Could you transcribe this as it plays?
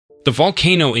The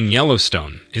volcano in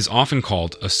Yellowstone is often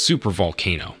called a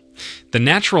supervolcano. The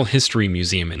Natural History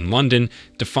Museum in London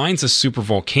defines a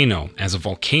supervolcano as a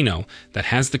volcano that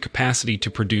has the capacity to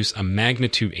produce a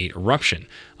magnitude 8 eruption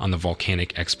on the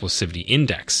Volcanic Explosivity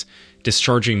Index,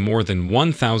 discharging more than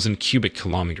 1,000 cubic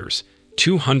kilometers,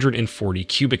 240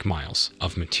 cubic miles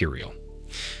of material.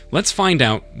 Let's find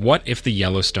out what if the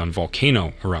Yellowstone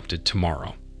volcano erupted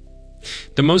tomorrow.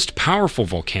 The most powerful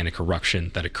volcanic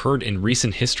eruption that occurred in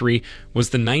recent history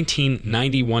was the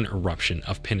 1991 eruption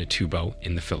of Pinatubo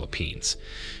in the Philippines.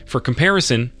 For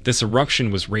comparison, this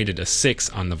eruption was rated a 6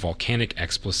 on the Volcanic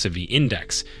Explosivity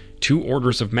Index, 2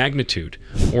 orders of magnitude,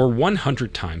 or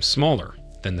 100 times smaller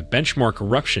than the benchmark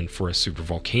eruption for a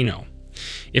supervolcano.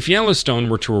 If Yellowstone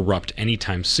were to erupt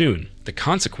anytime soon, the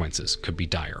consequences could be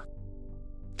dire.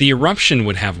 The eruption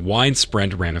would have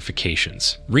widespread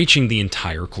ramifications, reaching the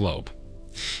entire globe.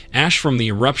 Ash from the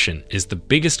eruption is the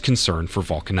biggest concern for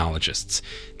volcanologists.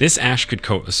 This ash could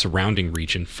coat a surrounding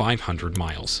region 500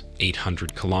 miles,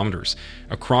 800 kilometers,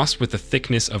 across with a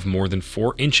thickness of more than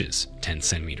 4 inches, 10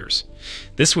 centimeters.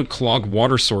 This would clog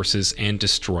water sources and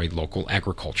destroy local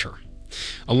agriculture.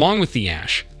 Along with the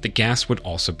ash, the gas would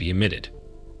also be emitted.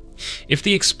 If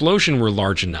the explosion were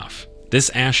large enough, this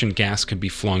ash and gas could be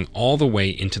flung all the way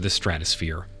into the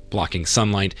stratosphere, blocking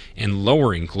sunlight and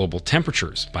lowering global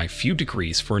temperatures by a few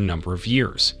degrees for a number of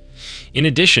years. In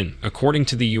addition, according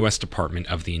to the U.S. Department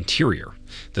of the Interior,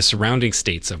 the surrounding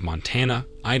states of Montana,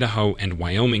 Idaho, and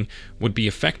Wyoming would be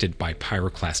affected by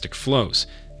pyroclastic flows,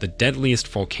 the deadliest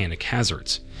volcanic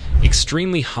hazards,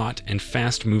 extremely hot and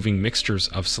fast-moving mixtures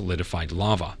of solidified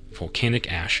lava,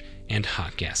 volcanic ash, and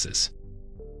hot gases.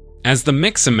 As the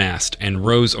mix amassed and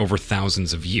rose over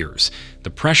thousands of years,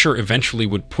 the pressure eventually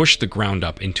would push the ground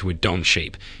up into a dome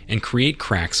shape and create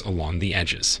cracks along the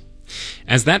edges.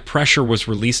 As that pressure was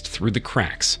released through the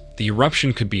cracks, the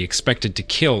eruption could be expected to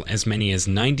kill as many as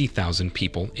 90,000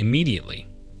 people immediately.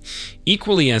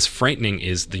 Equally as frightening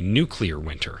is the nuclear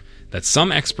winter that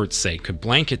some experts say could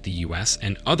blanket the US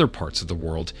and other parts of the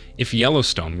world if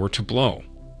Yellowstone were to blow.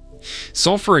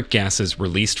 Sulfuric gases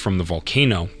released from the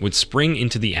volcano would spring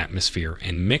into the atmosphere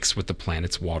and mix with the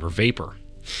planet's water vapor.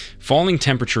 Falling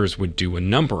temperatures would do a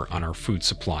number on our food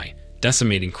supply,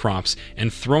 decimating crops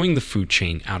and throwing the food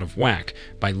chain out of whack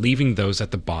by leaving those at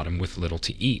the bottom with little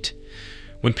to eat.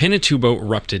 When Pinatubo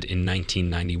erupted in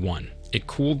 1991, it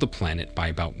cooled the planet by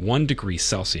about 1 degree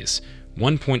Celsius,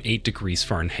 1.8 degrees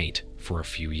Fahrenheit, for a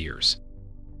few years.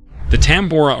 The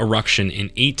Tambora eruption in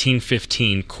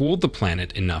 1815 cooled the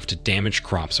planet enough to damage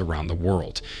crops around the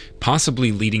world,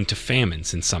 possibly leading to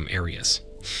famines in some areas.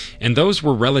 And those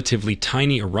were relatively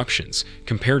tiny eruptions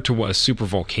compared to what a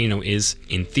supervolcano is,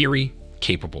 in theory,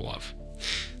 capable of.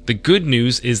 The good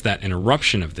news is that an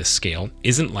eruption of this scale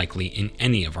isn't likely in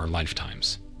any of our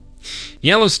lifetimes.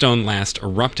 Yellowstone last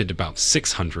erupted about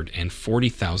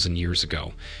 640,000 years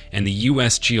ago, and the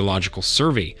U.S. Geological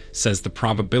Survey says the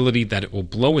probability that it will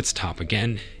blow its top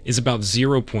again is about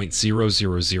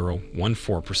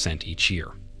 0.00014% each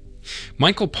year.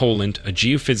 Michael Poland, a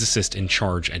geophysicist in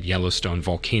charge at Yellowstone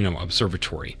Volcano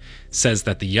Observatory, says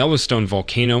that the Yellowstone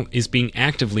volcano is being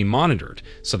actively monitored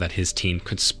so that his team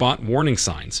could spot warning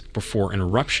signs before an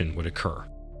eruption would occur.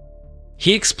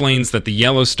 He explains that the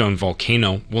Yellowstone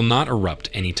volcano will not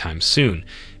erupt anytime soon,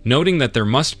 noting that there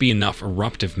must be enough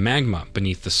eruptive magma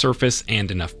beneath the surface and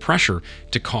enough pressure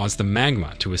to cause the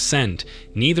magma to ascend,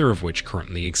 neither of which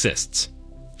currently exists.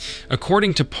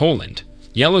 According to Poland,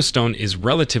 Yellowstone is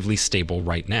relatively stable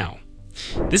right now.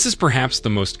 This is perhaps the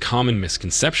most common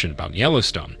misconception about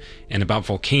Yellowstone and about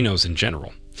volcanoes in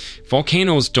general.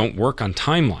 Volcanoes don't work on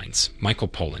timelines, Michael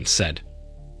Poland said.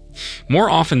 More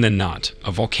often than not,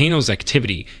 a volcano's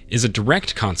activity is a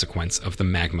direct consequence of the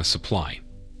magma supply.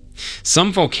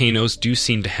 Some volcanoes do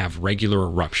seem to have regular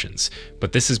eruptions,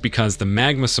 but this is because the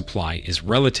magma supply is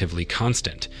relatively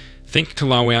constant. Think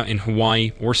Kilauea in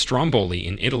Hawaii or Stromboli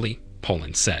in Italy,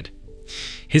 Poland said.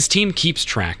 His team keeps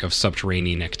track of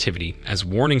subterranean activity as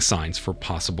warning signs for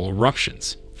possible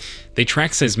eruptions. They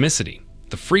track seismicity,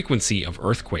 the frequency of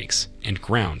earthquakes, and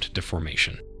ground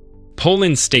deformation.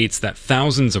 Poland states that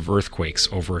thousands of earthquakes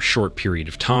over a short period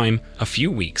of time, a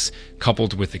few weeks,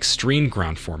 coupled with extreme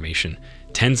ground formation,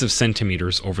 tens of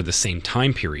centimeters over the same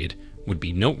time period, would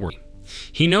be noteworthy.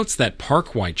 He notes that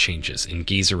park-wide changes in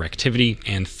geyser activity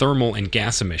and thermal and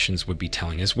gas emissions would be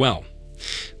telling as well.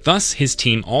 Thus, his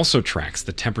team also tracks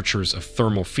the temperatures of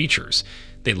thermal features.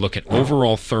 They look at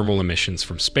overall thermal emissions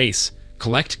from space,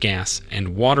 collect gas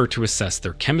and water to assess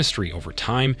their chemistry over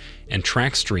time, and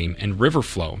track stream and river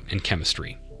flow and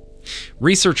chemistry.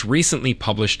 Research recently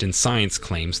published in Science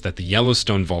claims that the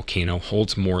Yellowstone volcano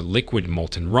holds more liquid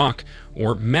molten rock,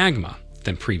 or magma,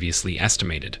 than previously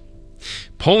estimated.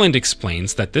 Poland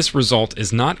explains that this result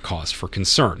is not cause for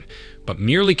concern, but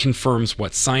merely confirms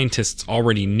what scientists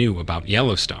already knew about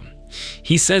Yellowstone.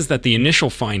 He says that the initial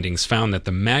findings found that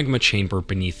the magma chamber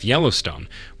beneath Yellowstone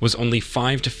was only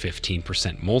 5 to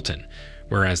 15% molten,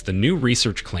 whereas the new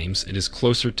research claims it is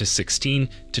closer to 16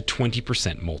 to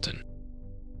 20% molten.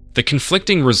 The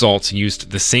conflicting results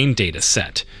used the same data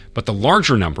set, but the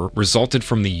larger number resulted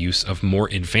from the use of more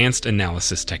advanced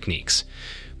analysis techniques.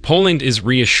 Poland is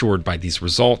reassured by these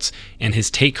results, and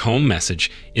his take-home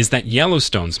message is that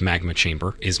Yellowstone's magma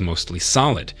chamber is mostly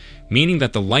solid, meaning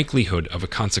that the likelihood of a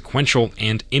consequential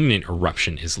and imminent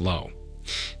eruption is low.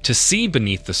 To see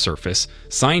beneath the surface,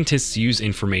 scientists use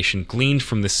information gleaned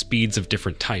from the speeds of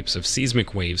different types of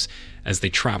seismic waves as they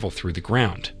travel through the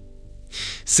ground.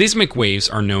 Seismic waves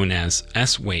are known as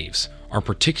S-waves, are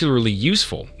particularly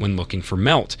useful when looking for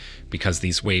melt because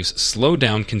these waves slow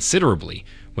down considerably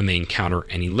when they encounter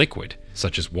any liquid,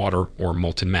 such as water or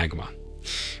molten magma.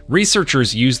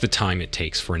 Researchers use the time it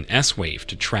takes for an S-wave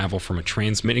to travel from a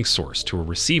transmitting source to a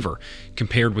receiver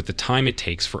compared with the time it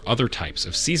takes for other types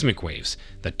of seismic waves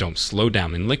that don't slow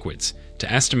down in liquids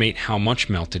to estimate how much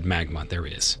melted magma there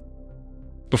is.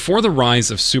 Before the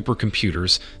rise of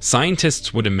supercomputers,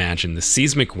 scientists would imagine the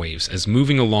seismic waves as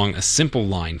moving along a simple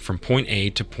line from point A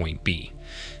to point B.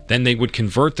 Then they would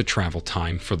convert the travel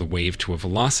time for the wave to a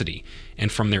velocity, and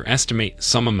from there estimate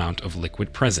some amount of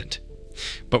liquid present.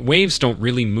 But waves don't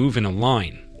really move in a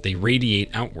line, they radiate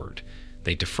outward,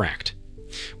 they diffract.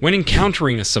 When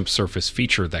encountering a subsurface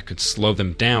feature that could slow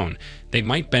them down, they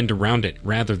might bend around it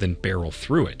rather than barrel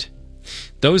through it.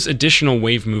 Those additional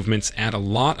wave movements add a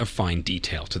lot of fine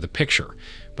detail to the picture,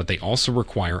 but they also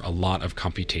require a lot of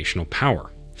computational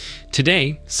power.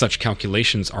 Today, such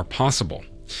calculations are possible.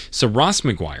 So Ross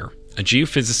McGuire, a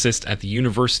geophysicist at the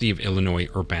University of Illinois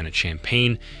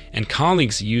Urbana-Champaign, and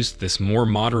colleagues used this more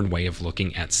modern way of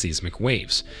looking at seismic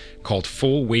waves, called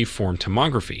full waveform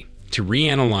tomography, to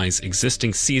reanalyze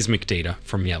existing seismic data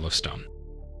from Yellowstone.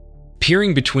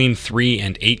 Peering between 3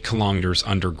 and 8 kilometers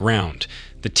underground,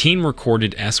 the team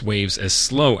recorded S-waves as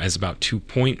slow as about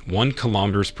 2.1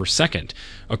 kilometers per second,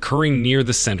 occurring near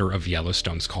the center of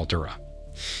Yellowstone's caldera.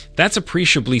 That's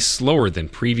appreciably slower than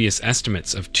previous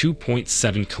estimates of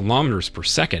 2.7 kilometers per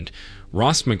second,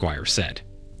 Ross McGuire said.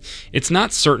 It's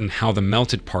not certain how the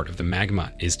melted part of the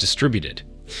magma is distributed,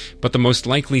 but the most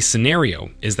likely scenario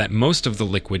is that most of the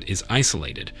liquid is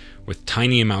isolated, with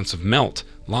tiny amounts of melt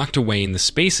locked away in the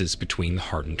spaces between the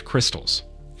hardened crystals.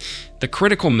 The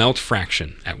critical melt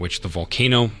fraction at which the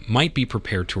volcano might be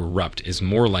prepared to erupt is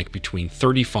more like between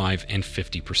 35 and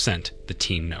 50%, the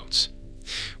team notes.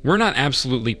 We're not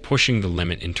absolutely pushing the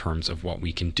limit in terms of what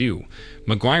we can do,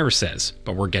 McGuire says,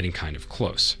 but we're getting kind of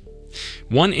close.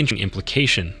 One interesting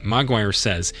implication, McGuire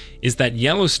says, is that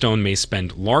Yellowstone may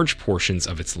spend large portions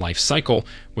of its life cycle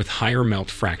with higher melt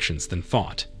fractions than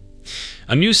thought.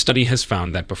 A new study has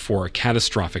found that before a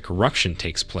catastrophic eruption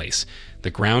takes place, the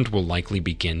ground will likely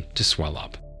begin to swell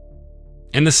up.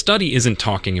 And the study isn't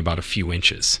talking about a few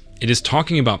inches. It is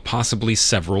talking about possibly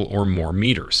several or more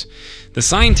meters. The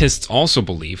scientists also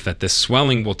believe that this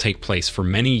swelling will take place for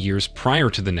many years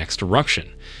prior to the next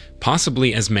eruption,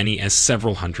 possibly as many as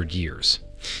several hundred years.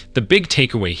 The big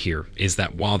takeaway here is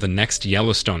that while the next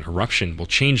Yellowstone eruption will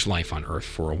change life on Earth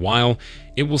for a while,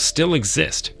 it will still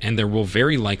exist, and there will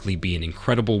very likely be an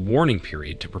incredible warning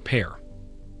period to prepare.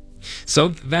 So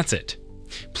that's it.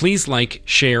 Please like,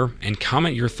 share, and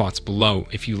comment your thoughts below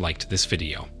if you liked this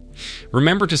video.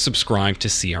 Remember to subscribe to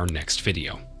see our next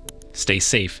video. Stay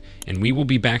safe, and we will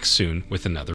be back soon with another